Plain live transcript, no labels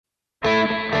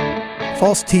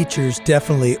False teachers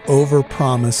definitely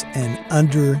overpromise and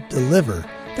underdeliver.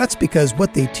 That's because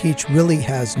what they teach really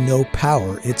has no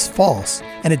power. It's false,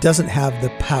 and it doesn't have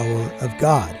the power of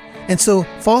God. And so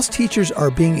false teachers are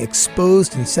being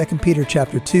exposed in 2 Peter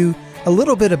chapter 2, a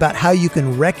little bit about how you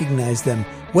can recognize them,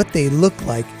 what they look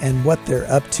like, and what they're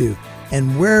up to,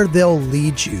 and where they'll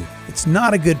lead you. It's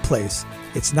not a good place.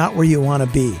 It's not where you want to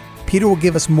be. Peter will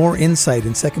give us more insight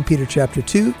in 2 Peter chapter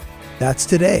 2. That's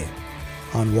today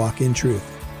on Walk in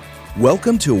Truth.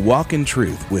 Welcome to Walk in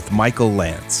Truth with Michael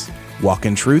Lance. Walk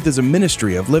in Truth is a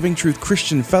ministry of Living Truth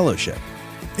Christian Fellowship.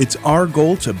 It's our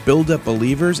goal to build up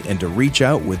believers and to reach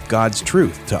out with God's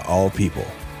truth to all people.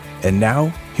 And now,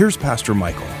 here's Pastor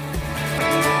Michael.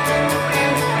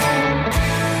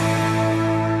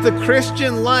 The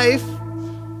Christian life,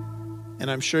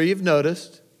 and I'm sure you've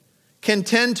noticed, can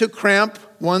tend to cramp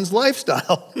one's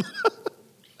lifestyle.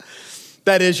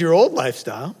 That is your old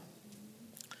lifestyle.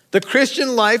 The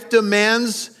Christian life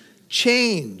demands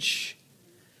change.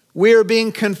 We are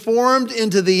being conformed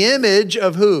into the image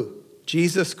of who?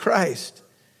 Jesus Christ.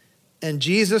 And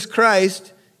Jesus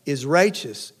Christ is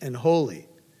righteous and holy.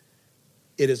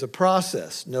 It is a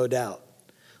process, no doubt.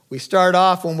 We start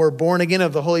off when we're born again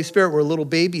of the Holy Spirit. We're little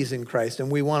babies in Christ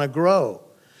and we want to grow.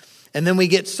 And then we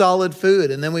get solid food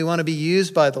and then we want to be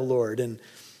used by the Lord. And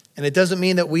it doesn't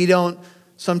mean that we don't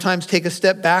sometimes take a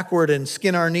step backward and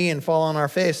skin our knee and fall on our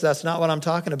face. That's not what I'm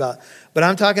talking about. But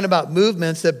I'm talking about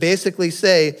movements that basically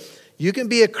say, you can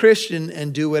be a Christian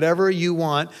and do whatever you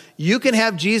want. You can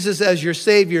have Jesus as your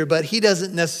Savior, but he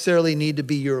doesn't necessarily need to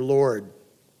be your Lord.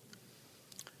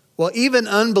 Well, even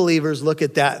unbelievers look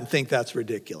at that and think that's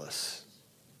ridiculous.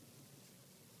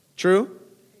 True?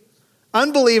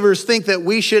 Unbelievers think that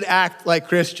we should act like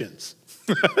Christians.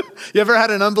 You ever had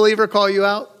an unbeliever call you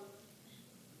out?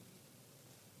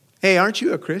 Hey, aren't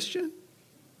you a Christian?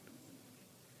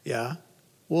 Yeah.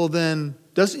 Well, then,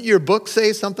 doesn't your book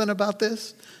say something about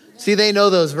this? See, they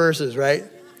know those verses, right?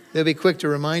 They'll be quick to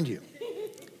remind you.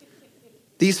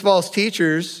 These false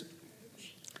teachers,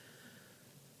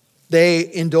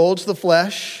 they indulge the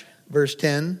flesh, verse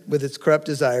 10, with its corrupt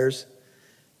desires.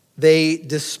 They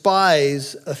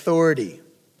despise authority.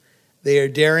 They are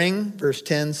daring, verse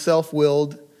 10,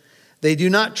 self-willed. They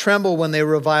do not tremble when they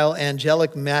revile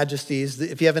angelic majesties.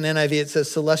 If you have an NIV, it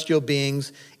says celestial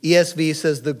beings. ESV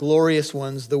says the glorious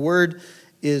ones. The word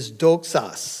is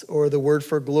doxas, or the word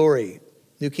for glory.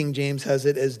 New King James has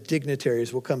it as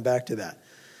dignitaries. We'll come back to that.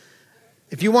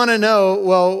 If you want to know,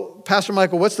 well, Pastor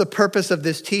Michael, what's the purpose of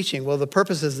this teaching? Well, the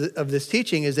purpose of this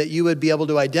teaching is that you would be able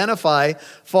to identify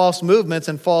false movements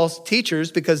and false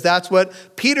teachers, because that's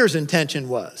what Peter's intention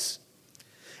was.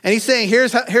 And he's saying,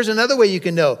 here's another way you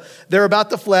can know. They're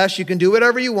about the flesh. You can do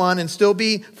whatever you want and still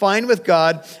be fine with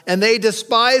God. And they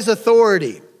despise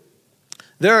authority.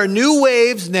 There are new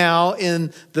waves now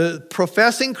in the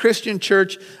professing Christian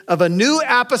church of a new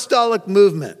apostolic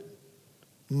movement.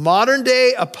 Modern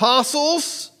day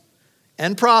apostles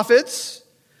and prophets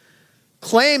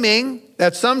claiming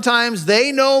that sometimes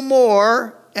they know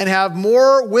more and have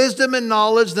more wisdom and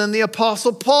knowledge than the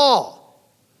apostle Paul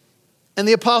and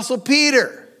the apostle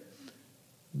Peter.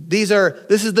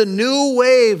 This is the new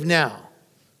wave now,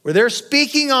 where they're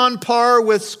speaking on par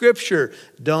with Scripture.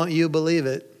 Don't you believe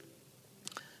it?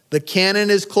 The canon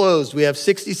is closed. We have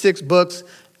 66 books.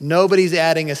 Nobody's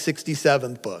adding a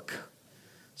 67th book.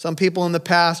 Some people in the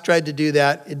past tried to do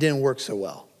that. It didn't work so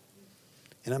well.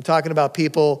 And I'm talking about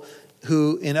people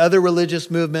who in other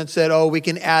religious movements said, oh, we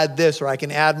can add this, or I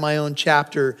can add my own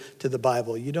chapter to the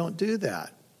Bible. You don't do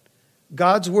that.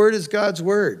 God's word is God's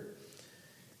word.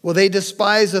 Well, they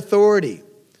despise authority.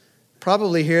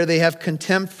 Probably here they have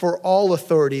contempt for all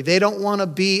authority. They don't want to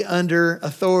be under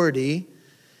authority.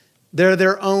 They're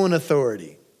their own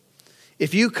authority.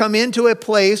 If you come into a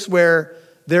place where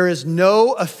there is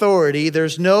no authority,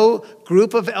 there's no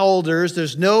group of elders,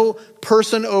 there's no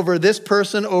person over this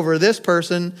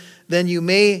person, then you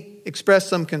may express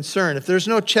some concern. If there's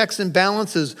no checks and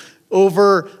balances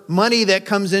over money that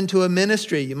comes into a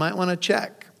ministry, you might want to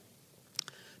check.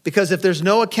 Because if there's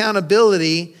no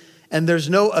accountability and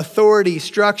there's no authority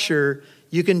structure,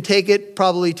 you can take it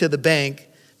probably to the bank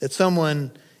that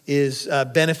someone is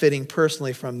benefiting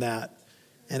personally from that,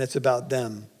 and it's about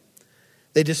them.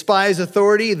 They despise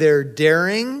authority. They're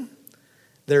daring.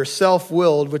 They're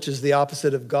self-willed, which is the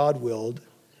opposite of God-willed.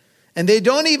 And they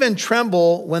don't even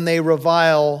tremble when they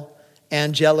revile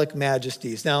angelic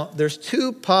majesties. Now, there's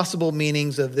two possible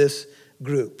meanings of this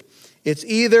group. It's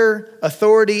either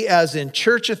authority as in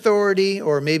church authority,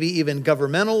 or maybe even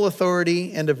governmental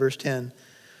authority, end of verse 10.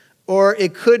 Or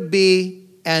it could be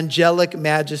angelic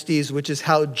majesties, which is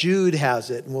how Jude has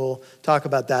it. And we'll talk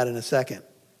about that in a second.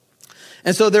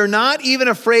 And so they're not even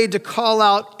afraid to call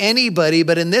out anybody,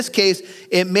 but in this case,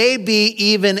 it may be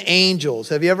even angels.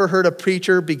 Have you ever heard a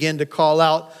preacher begin to call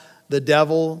out the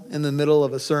devil in the middle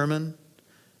of a sermon?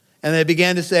 And they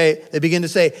begin to say,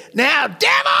 "Now,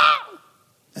 devil!"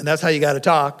 And that's how you got to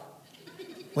talk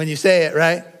when you say it,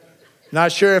 right?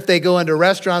 Not sure if they go into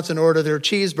restaurants and order their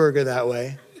cheeseburger that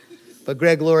way. But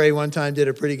Greg Laurie one time did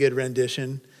a pretty good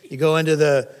rendition. You go into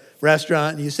the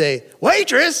restaurant and you say,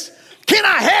 "Waitress, can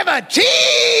I have a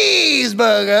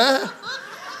cheeseburger?"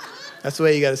 That's the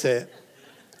way you got to say it.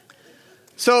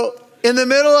 So in the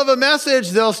middle of a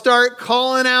message, they'll start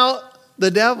calling out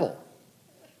the devil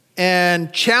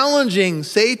and challenging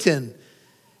Satan.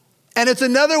 And it's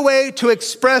another way to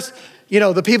express,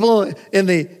 the people in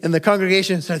the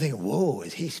congregation start thinking, "Whoa,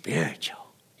 is he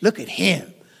spiritual? Look at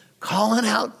him calling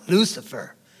out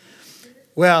Lucifer."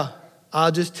 Well,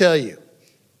 I'll just tell you,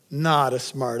 not a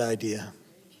smart idea.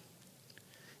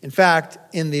 In fact,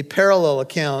 in the parallel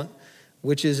account,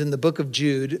 which is in the book of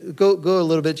Jude, go a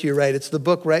little bit to your right. It's the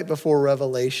book right before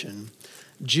Revelation.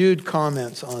 Jude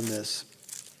comments on this.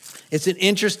 It's an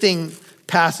interesting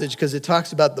passage because it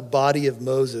talks about the body of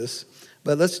Moses.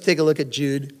 But let's take a look at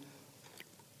Jude.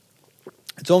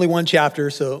 It's only one chapter,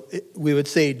 so we would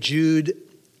say Jude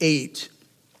 8.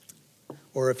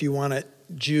 Or if you want it,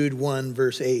 Jude 1,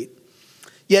 verse 8.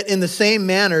 "Yet in the same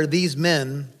manner, these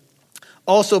men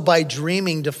also by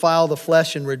dreaming defile the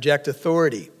flesh and reject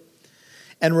authority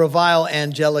and revile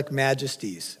angelic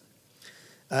majesties."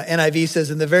 NIV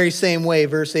says, "In the very same way,"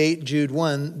 verse 8, Jude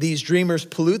 1, "these dreamers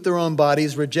pollute their own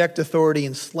bodies, reject authority,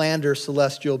 and slander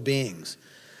celestial beings.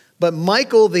 But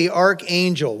Michael the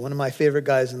archangel," one of my favorite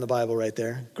guys in the Bible right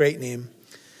there, great name,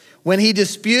 "when he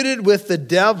disputed with the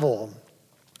devil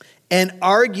and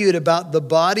argued about the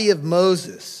body of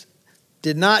Moses,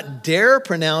 did not dare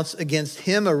pronounce against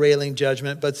him a railing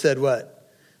judgment, but said," what?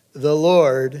 "The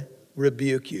Lord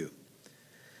rebuke you.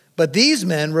 But these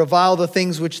men revile the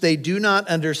things which they do not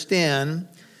understand,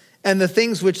 and the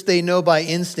things which they know by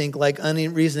instinct, like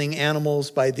unreasoning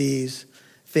animals, by these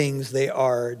things they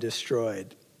are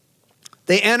destroyed."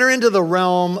 They enter into the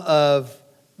realm of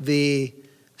the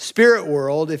spirit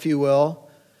world, if you will,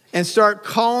 and start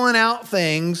calling out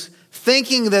things,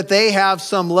 thinking that they have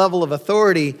some level of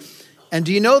authority. And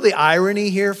do you know the irony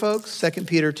here, folks? 2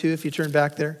 Peter 2, if you turn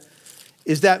back there,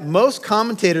 is that most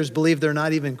commentators believe they're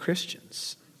not even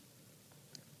Christians.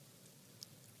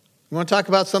 You want to talk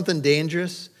about something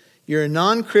dangerous? You're a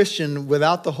non-Christian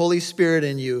without the Holy Spirit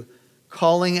in you,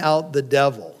 calling out the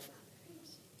devil,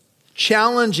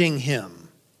 challenging him.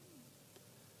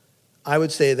 I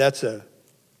would say that's a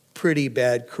pretty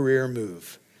bad career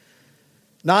move.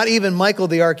 Not even Michael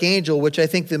the archangel, which I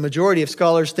think the majority of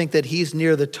scholars think that he's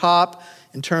near the top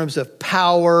in terms of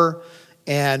power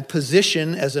and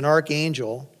position as an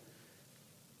archangel.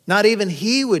 Not even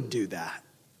he would do that.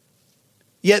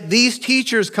 Yet these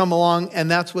teachers come along and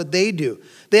that's what they do.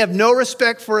 They have no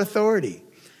respect for authority.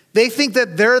 They think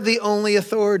that they're the only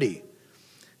authority.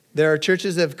 There are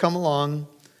churches that have come along.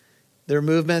 There are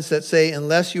movements that say,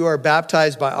 unless you are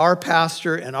baptized by our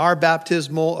pastor and our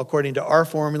baptismal according to our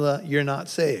formula, you're not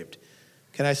saved.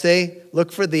 Can I say,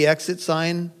 look for the exit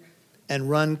sign and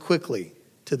run quickly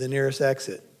to the nearest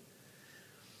exit.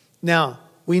 Now,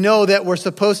 we know that we're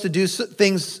supposed to do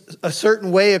things a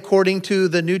certain way according to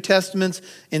the New Testament's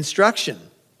instruction.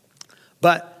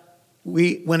 But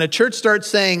when a church starts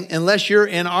saying, unless you're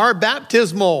in our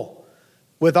baptismal,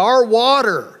 with our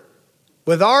water,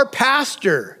 with our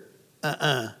pastor,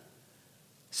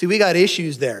 See, we got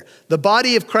issues there. The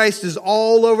body of Christ is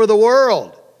all over the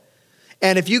world.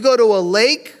 And if you go to a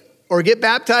lake or get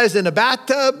baptized in a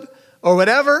bathtub or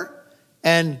whatever,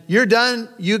 and you're done,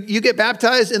 you get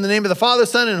baptized in the name of the Father,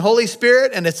 Son, and Holy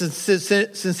Spirit, and it's a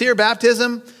sincere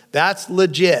baptism, that's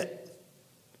legit.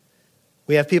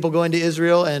 We have people going to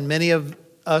Israel, and many of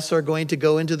us are going to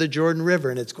go into the Jordan River,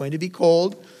 and it's going to be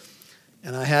cold.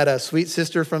 And I had a sweet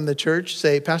sister from the church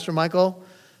say, Pastor Michael,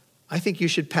 I think you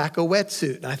should pack a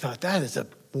wetsuit. And I thought, that is a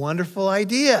wonderful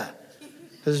idea.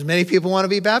 Because many people want to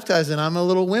be baptized, and I'm a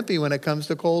little wimpy when it comes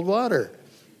to cold water.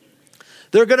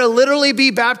 They're going to literally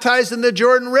be baptized in the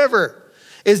Jordan River.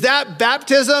 Is that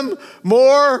baptism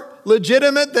more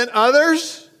legitimate than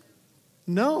others?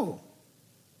 No.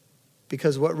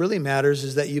 Because what really matters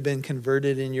is that you've been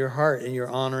converted in your heart and you're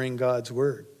honoring God's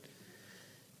word.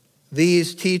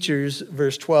 These teachers,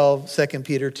 verse 12, 2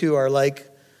 Peter 2, are like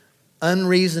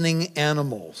unreasoning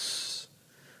animals.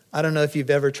 I don't know if you've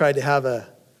ever tried to have a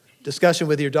discussion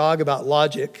with your dog about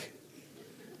logic.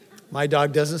 My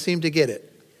dog doesn't seem to get it.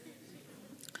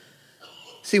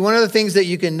 See, one of the things that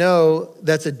you can know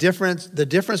that's the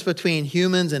difference between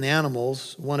humans and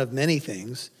animals, one of many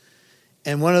things,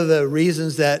 and one of the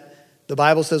reasons that the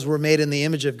Bible says we're made in the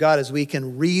image of God is we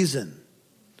can reason.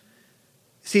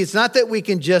 See, it's not that we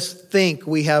can just think,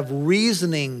 we have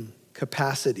reasoning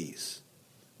capacities.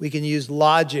 We can use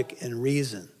logic and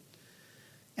reason.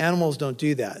 Animals don't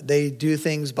do that. They do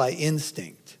things by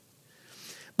instinct.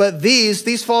 But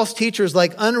these false teachers,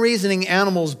 like unreasoning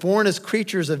animals born as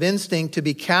creatures of instinct to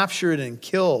be captured and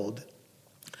killed,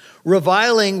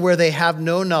 reviling where they have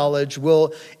no knowledge,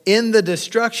 will, in the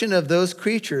destruction of those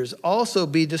creatures, also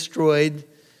be destroyed,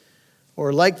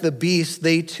 or like the beast,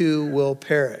 they too will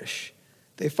perish.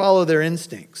 They follow their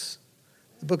instincts.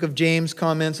 The book of James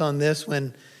comments on this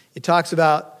when it talks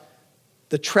about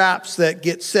the traps that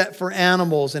get set for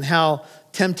animals and how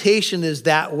temptation is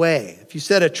that way. If you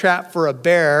set a trap for a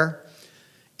bear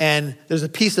and there's a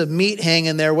piece of meat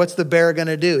hanging there, what's the bear going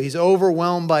to do? He's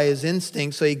overwhelmed by his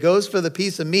instinct, so he goes for the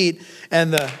piece of meat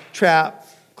and the trap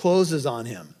closes on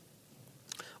him.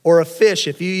 Or a fish,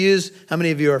 if you use, how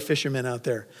many of you are fishermen out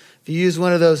there? If you use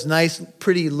one of those nice,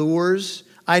 pretty lures,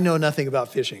 I know nothing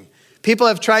about fishing. People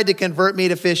have tried to convert me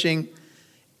to fishing.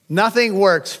 Nothing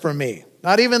works for me.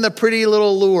 Not even the pretty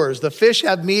little lures. The fish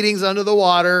have meetings under the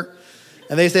water,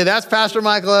 and they say, that's Pastor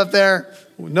Michael up there.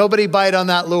 Nobody bite on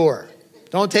that lure.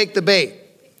 Don't take the bait.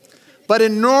 But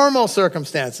in normal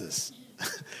circumstances,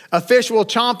 a fish will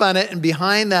chomp on it, and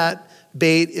behind that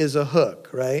bait is a hook,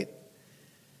 right?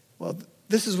 Well,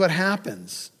 this is what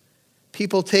happens.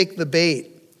 People take the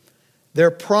bait.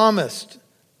 They're promised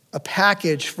a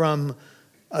package from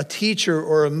a teacher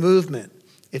or a movement.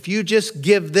 If you just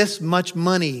give this much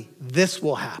money, this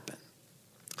will happen.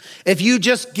 If you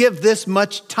just give this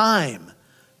much time,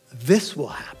 this will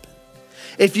happen.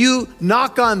 If you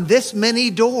knock on this many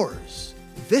doors,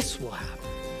 this will happen.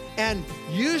 And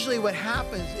usually what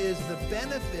happens is the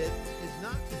benefit is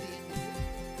not to the individual.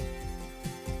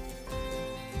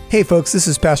 Hey folks, this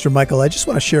is Pastor Michael. I just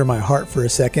want to share my heart for a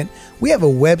second. We have a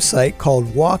website called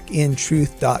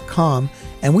walkintruth.com,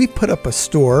 and we put up a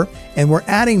store, and we're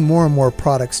adding more and more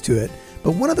products to it.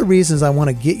 But one of the reasons I want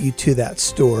to get you to that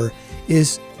store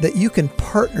is that you can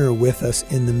partner with us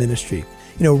in the ministry.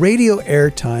 You know, radio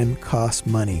airtime costs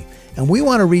money, and we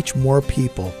want to reach more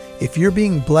people. If you're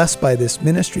being blessed by this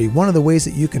ministry, one of the ways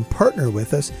that you can partner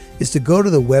with us is to go to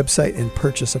the website and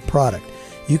purchase a product.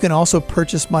 You can also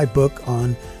purchase my book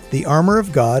on the armor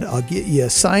of God. I'll get you a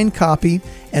signed copy,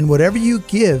 and whatever you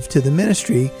give to the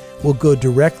ministry will go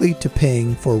directly to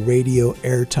paying for radio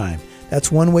airtime.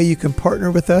 That's one way you can partner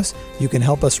with us. You can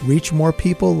help us reach more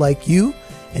people like you,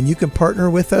 and you can partner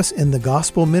with us in the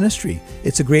gospel ministry.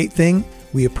 It's a great thing.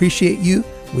 We appreciate you.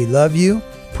 We love you.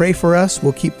 Pray for us.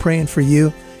 We'll keep praying for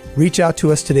you. Reach out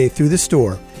to us today through the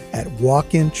store at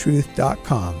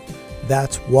walkintruth.com.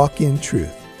 That's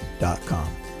walkintruth.com.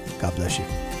 God bless you.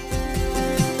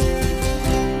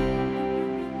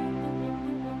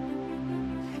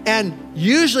 And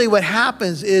usually what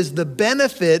happens is the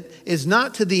benefit is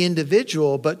not to the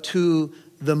individual, but to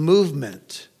the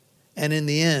movement. And in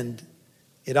the end,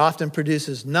 it often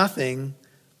produces nothing,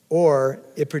 or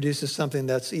it produces something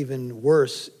that's even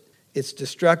worse. It's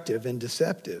destructive and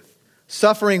deceptive.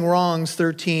 Suffering wrongs,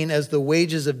 13, as the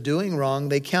wages of doing wrong,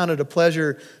 they count it a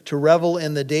pleasure to revel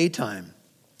in the daytime.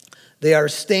 They are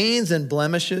stains and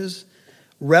blemishes,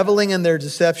 reveling in their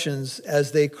deceptions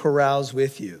as they carouse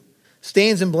with you.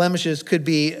 Stains and blemishes could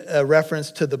be a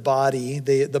reference to the body,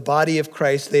 the body of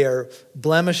Christ. They are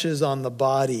blemishes on the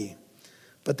body.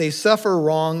 But they suffer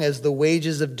wrong as the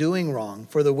wages of doing wrong.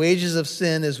 For the wages of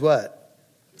sin is what?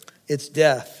 It's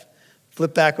death.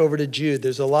 Flip back over to Jude.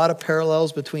 There's a lot of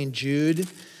parallels between Jude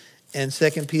and 2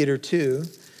 Peter 2.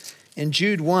 In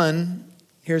Jude 1,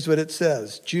 here's what it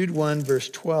says. Jude 1, verse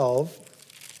 12.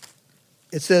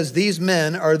 It says, these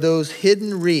men are those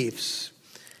hidden reefs.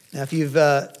 Now, if you've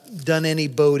done any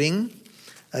boating,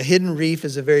 a hidden reef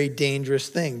is a very dangerous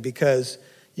thing because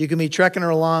you can be trekking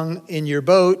along in your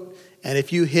boat, and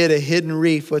if you hit a hidden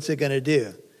reef, what's it going to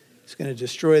do? It's going to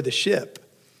destroy the ship.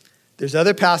 There's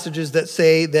other passages that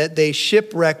say that they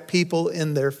shipwreck people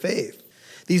in their faith.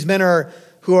 These men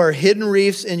who are hidden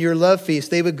reefs in your love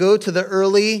feast. They would go to the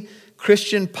early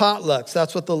Christian potlucks.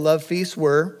 That's what the love feasts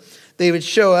were. They would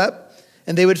show up,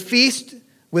 and they would feast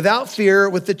without fear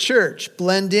with the church,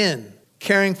 blend in,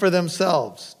 caring for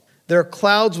themselves. They're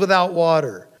clouds without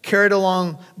water, carried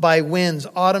along by winds,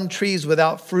 autumn trees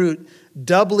without fruit,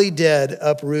 doubly dead,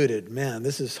 uprooted. Man,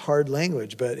 this is hard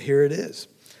language, but here it is.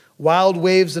 Wild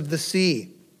waves of the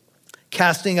sea,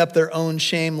 casting up their own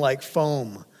shame like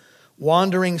foam.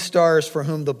 Wandering stars for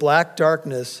whom the black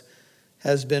darkness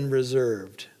has been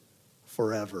reserved.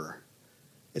 forever.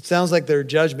 It sounds like their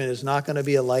judgment is not going to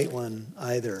be a light one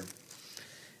either.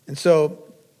 And so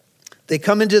they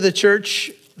come into the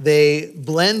church, they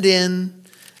blend in,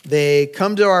 they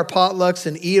come to our potlucks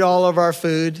and eat all of our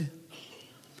food.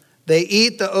 They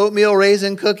eat the oatmeal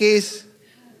raisin cookies,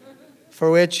 for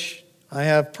which I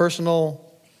have personal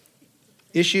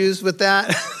issues with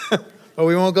that, but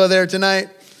we won't go there tonight.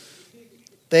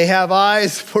 They have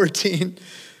eyes, 14,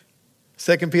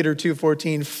 2 Peter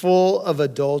 2:14, full of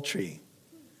adultery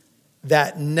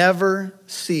that never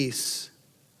cease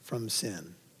from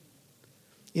sin.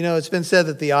 You know, it's been said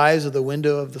that the eyes are the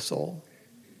window of the soul.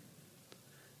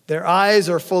 Their eyes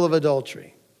are full of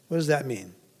adultery. What does that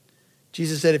mean?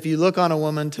 Jesus said, if you look on a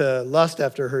woman to lust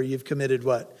after her, you've committed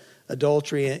what?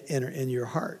 Adultery in your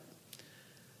heart.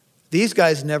 These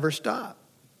guys never stop.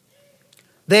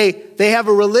 They have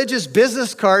a religious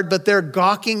business card, but they're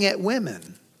gawking at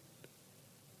women.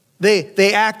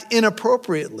 They act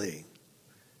inappropriately.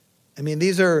 I mean,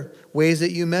 these are ways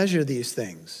that you measure these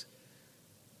things.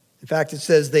 In fact, it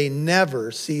says they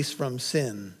never cease from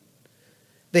sin.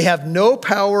 They have no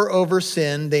power over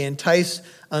sin. They entice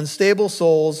unstable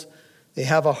souls. They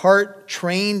have a heart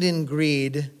trained in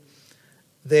greed.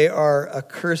 They are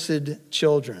accursed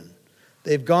children.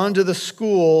 They've gone to the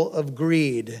school of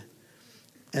greed,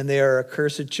 and they are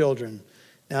accursed children.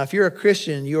 Now, if you're a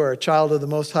Christian, you are a child of the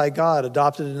Most High God,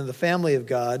 adopted into the family of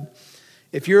God.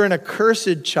 If you're an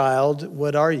accursed child,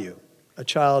 what are you? A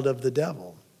child of the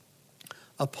devil,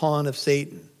 a pawn of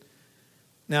Satan.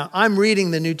 Now, I'm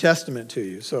reading the New Testament to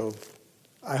you, so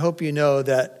I hope you know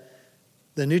that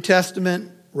the New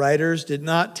Testament writers did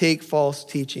not take false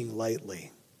teaching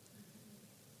lightly.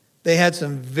 They had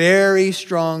some very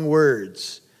strong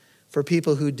words for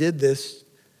people who did this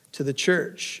to the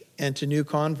church and to new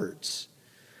converts.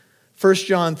 1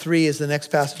 John 3 is the next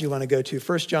passage you want to go to.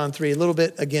 1 John 3, a little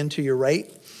bit again to your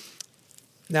right.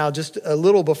 Now, just a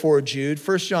little before Jude,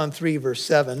 1 John 3, verse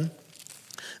 7.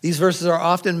 These verses are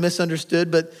often misunderstood,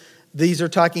 but these are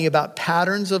talking about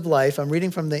patterns of life. I'm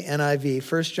reading from the NIV.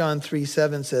 1 John 3,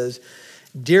 7 says,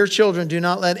 "Dear children, do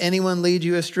not let anyone lead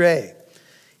you astray.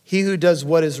 He who does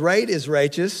what is right is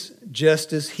righteous,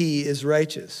 just as he is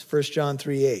righteous." 1 John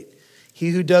 3, 8. "He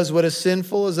who does what is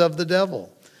sinful is of the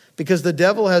devil, because the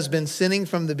devil has been sinning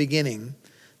from the beginning.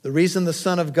 The reason the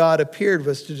Son of God appeared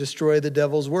was to destroy the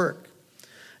devil's work.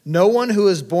 No one who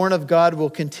is born of God will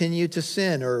continue to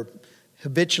sin or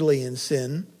habitually in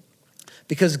sin,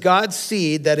 because God's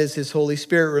seed, that is his Holy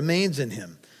Spirit, remains in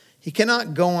him. He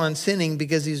cannot go on sinning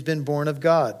because he's been born of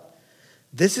God.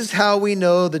 This is how we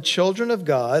know the children of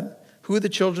God, who the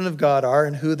children of God are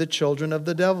and who the children of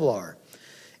the devil are.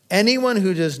 Anyone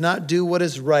who does not do what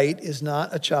is right is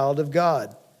not a child of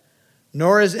God,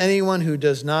 nor is anyone who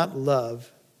does not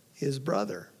love his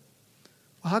brother."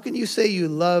 Well, how can you say you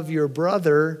love your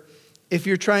brother if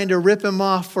you're trying to rip him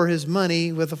off for his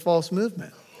money with a false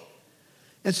movement?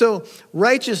 And so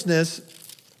righteousness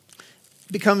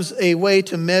becomes a way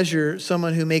to measure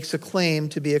someone who makes a claim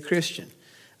to be a Christian.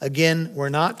 Again, we're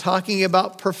not talking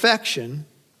about perfection,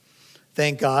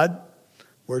 thank God.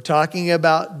 We're talking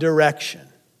about direction.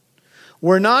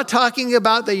 We're not talking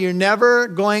about that you're never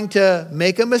going to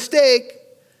make a mistake,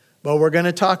 but we're going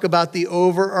to talk about the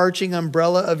overarching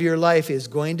umbrella of your life is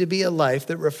going to be a life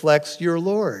that reflects your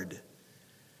Lord.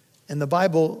 And the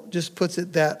Bible just puts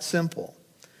it that simple.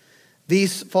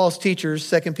 These false teachers,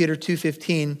 2 Peter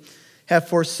 2:15, have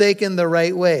forsaken the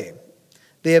right way.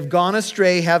 They have gone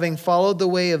astray, having followed the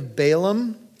way of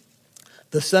Balaam,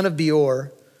 the son of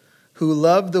Beor, who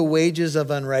loved the wages of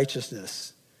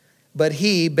unrighteousness. But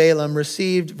he, Balaam,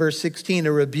 received, verse 16,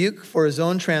 a rebuke for his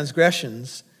own transgression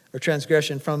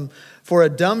for a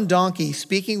dumb donkey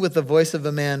speaking with the voice of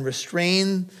a man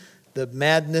restrained the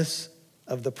madness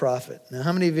of the prophet. Now,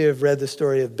 how many of you have read the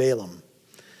story of Balaam?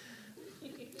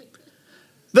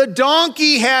 The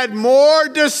donkey had more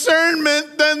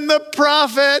discernment than the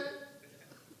prophet.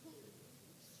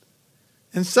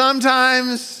 And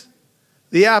sometimes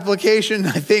the application,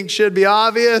 I think, should be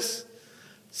obvious.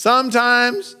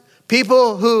 Sometimes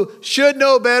people who should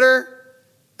know better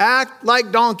act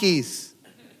like donkeys.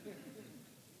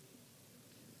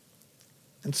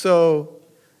 And so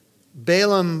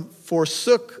Balaam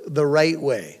forsook the right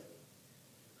way.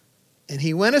 And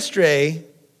he went astray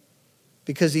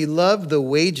because he loved the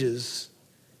wages.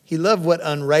 He loved what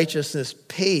unrighteousness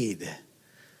paid.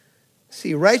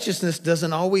 See, righteousness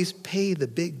doesn't always pay the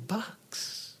big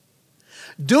bucks.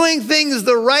 Doing things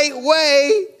the right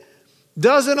way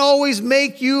doesn't always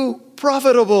make you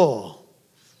profitable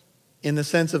in the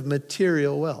sense of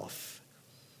material wealth.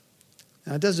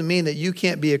 Now, it doesn't mean that you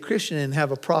can't be a Christian and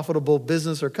have a profitable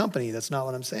business or company. That's not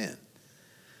what I'm saying.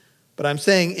 But I'm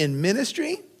saying in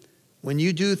ministry, when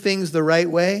you do things the right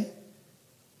way,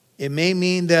 it may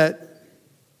mean that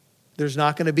there's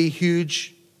not going to be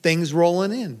huge things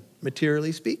rolling in,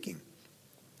 materially speaking.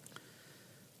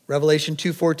 Revelation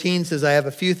 2:14 says, I have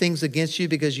a few things against you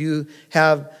because you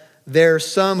have there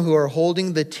some who are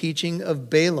holding the teaching of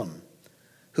Balaam,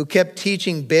 who kept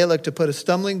teaching Balak to put a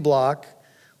stumbling block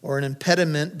or an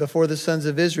impediment before the sons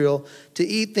of Israel to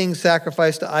eat things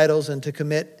sacrificed to idols and to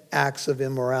commit acts of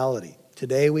immorality.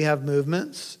 Today we have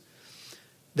movements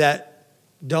that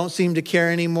don't seem to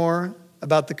care anymore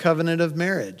about the covenant of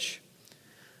marriage.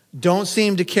 Don't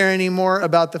seem to care anymore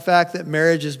about the fact that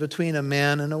marriage is between a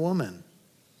man and a woman.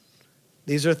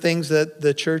 These are things that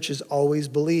the church has always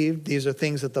believed. These are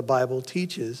things that the Bible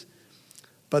teaches.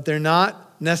 But they're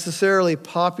not necessarily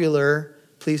popular,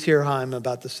 please hear how I'm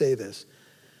about to say this,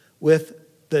 with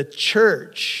the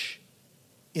church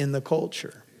in the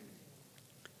culture.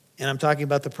 And I'm talking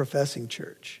about the professing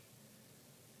church.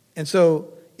 And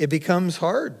so it becomes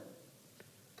hard.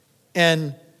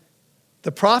 And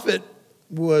the prophet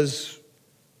was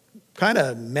kind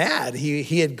of mad.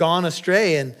 He had gone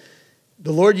astray, and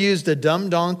the Lord used a dumb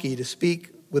donkey to speak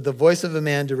with the voice of a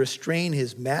man to restrain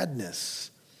his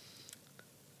madness.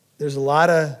 There's a lot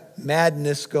of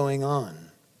madness going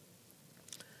on.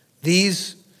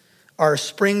 These are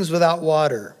springs without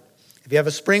water. If you have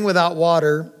a spring without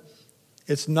water,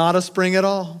 it's not a spring at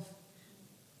all.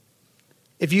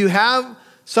 If you have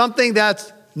something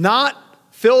that's not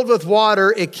filled with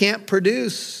water, it can't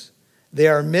produce. They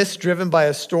are mist driven by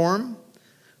a storm,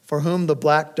 for whom the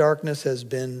black darkness has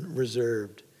been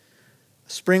reserved.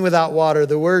 Spring without water.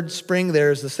 The word spring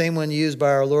there is the same one used by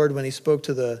our Lord when he spoke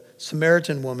to the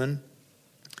Samaritan woman.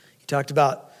 He talked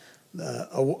about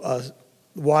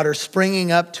water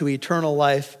springing up to eternal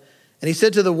life. And he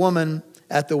said to the woman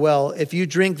at the well, if you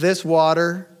drink this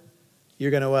water,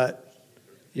 you're going to what?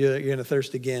 You're going to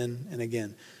thirst again and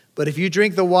again. But if you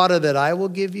drink the water that I will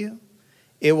give you,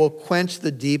 it will quench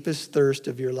the deepest thirst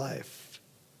of your life.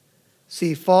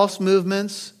 See, false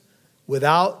movements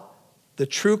without the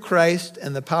true Christ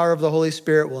and the power of the Holy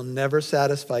Spirit will never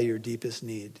satisfy your deepest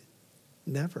need.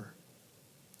 Never.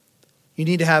 You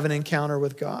need to have an encounter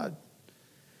with God.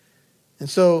 And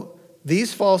so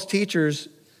these false teachers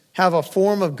have a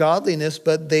form of godliness,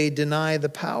 but they deny the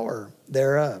power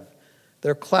thereof.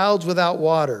 They're clouds without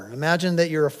water. Imagine that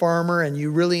you're a farmer and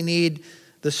you really need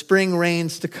the spring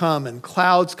rains to come, and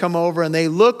clouds come over and they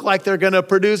look like they're going to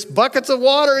produce buckets of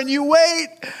water, and you wait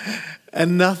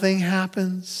and nothing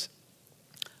happens.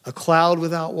 A cloud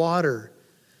without water.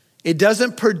 It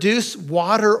doesn't produce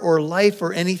water or life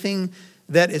or anything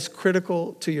that is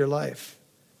critical to your life.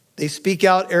 They speak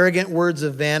out arrogant words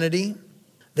of vanity.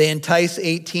 They entice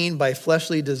 18 by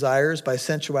fleshly desires, by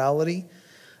sensuality.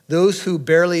 Those who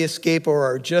barely escape or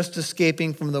are just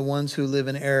escaping from the ones who live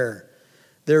in error.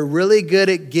 They're really good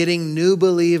at getting new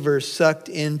believers sucked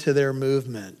into their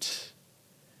movement.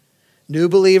 New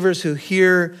believers who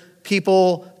hear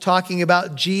people talking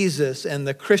about Jesus and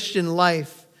the Christian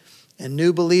life. And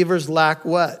new believers lack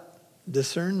what?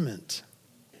 Discernment.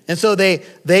 And so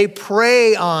they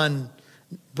prey on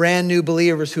brand new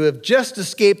believers who have just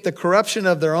escaped the corruption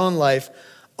of their own life,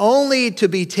 only to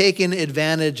be taken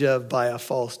advantage of by a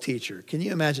false teacher. Can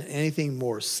you imagine anything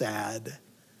more sad?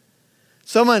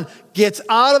 Someone gets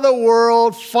out of the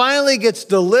world, finally gets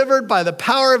delivered by the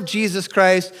power of Jesus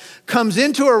Christ, comes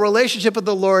into a relationship with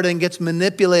the Lord, and gets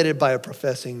manipulated by a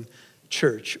professing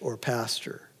church or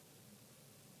pastor.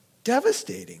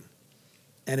 Devastating.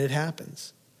 And it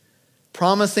happens.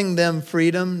 Promising them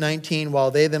freedom, 19,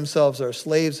 while they themselves are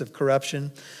slaves of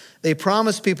corruption. They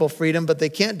promise people freedom, but they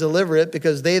can't deliver it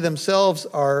because they themselves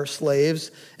are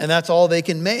slaves, and that's all they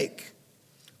can make.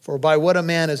 For by what a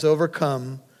man is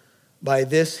overcome, by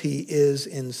this he is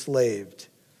enslaved.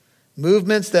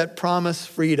 Movements that promise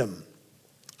freedom.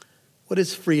 What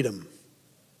is freedom?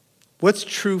 What's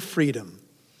true freedom?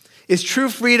 Is true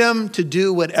freedom to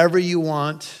do whatever you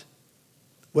want,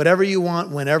 whenever you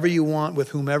want, with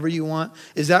whomever you want?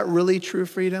 Is that really true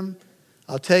freedom?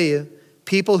 I'll tell you,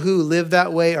 people who live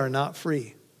that way are not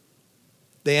free.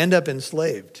 They end up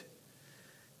enslaved.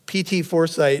 P.T.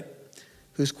 Forsyth,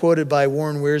 who's quoted by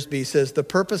Warren Wiersbe, says, the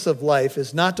purpose of life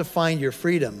is not to find your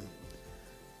freedom,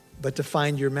 but to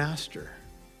find your master.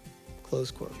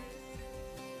 Close quote.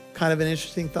 Kind of an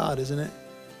interesting thought, isn't it?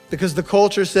 Because the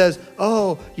culture says,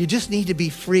 oh, you just need to be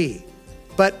free.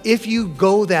 But if you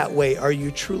go that way, are you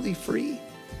truly free?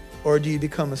 Or do you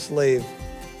become a slave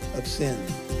of sin?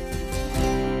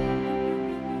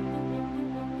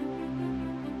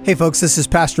 Hey folks, this is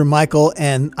Pastor Michael,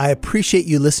 and I appreciate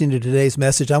you listening to today's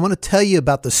message. I want to tell you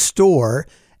about the store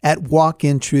at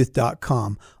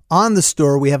walkintruth.com. On the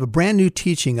store, we have a brand new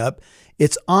teaching up.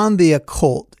 It's on the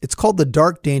occult. It's called The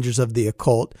Dark Dangers of the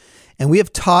Occult. And we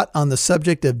have taught on the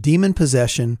subject of demon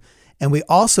possession. And we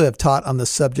also have taught on the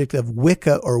subject of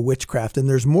Wicca or witchcraft. And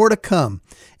there's more to come.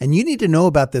 And you need to know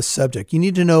about this subject. You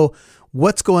need to know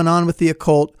what's going on with the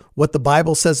occult, what the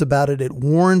Bible says about it. It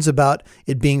warns about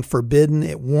it being forbidden.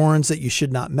 It warns that you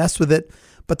should not mess with it.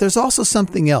 But there's also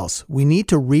something else. We need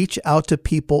to reach out to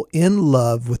people in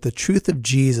love with the truth of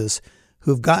Jesus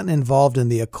who have gotten involved in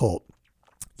the occult.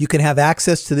 You can have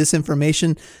access to this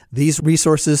information, these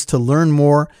resources to learn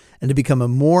more and to become a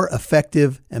more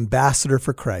effective ambassador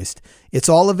for Christ. It's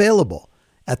all available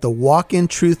at the Walk in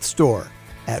Truth store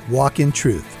at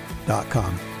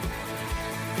walkintruth.com.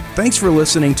 Thanks for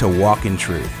listening to Walk in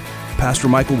Truth. Pastor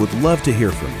Michael would love to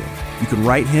hear from you. You can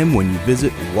write him when you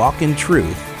visit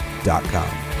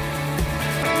walkintruth.com.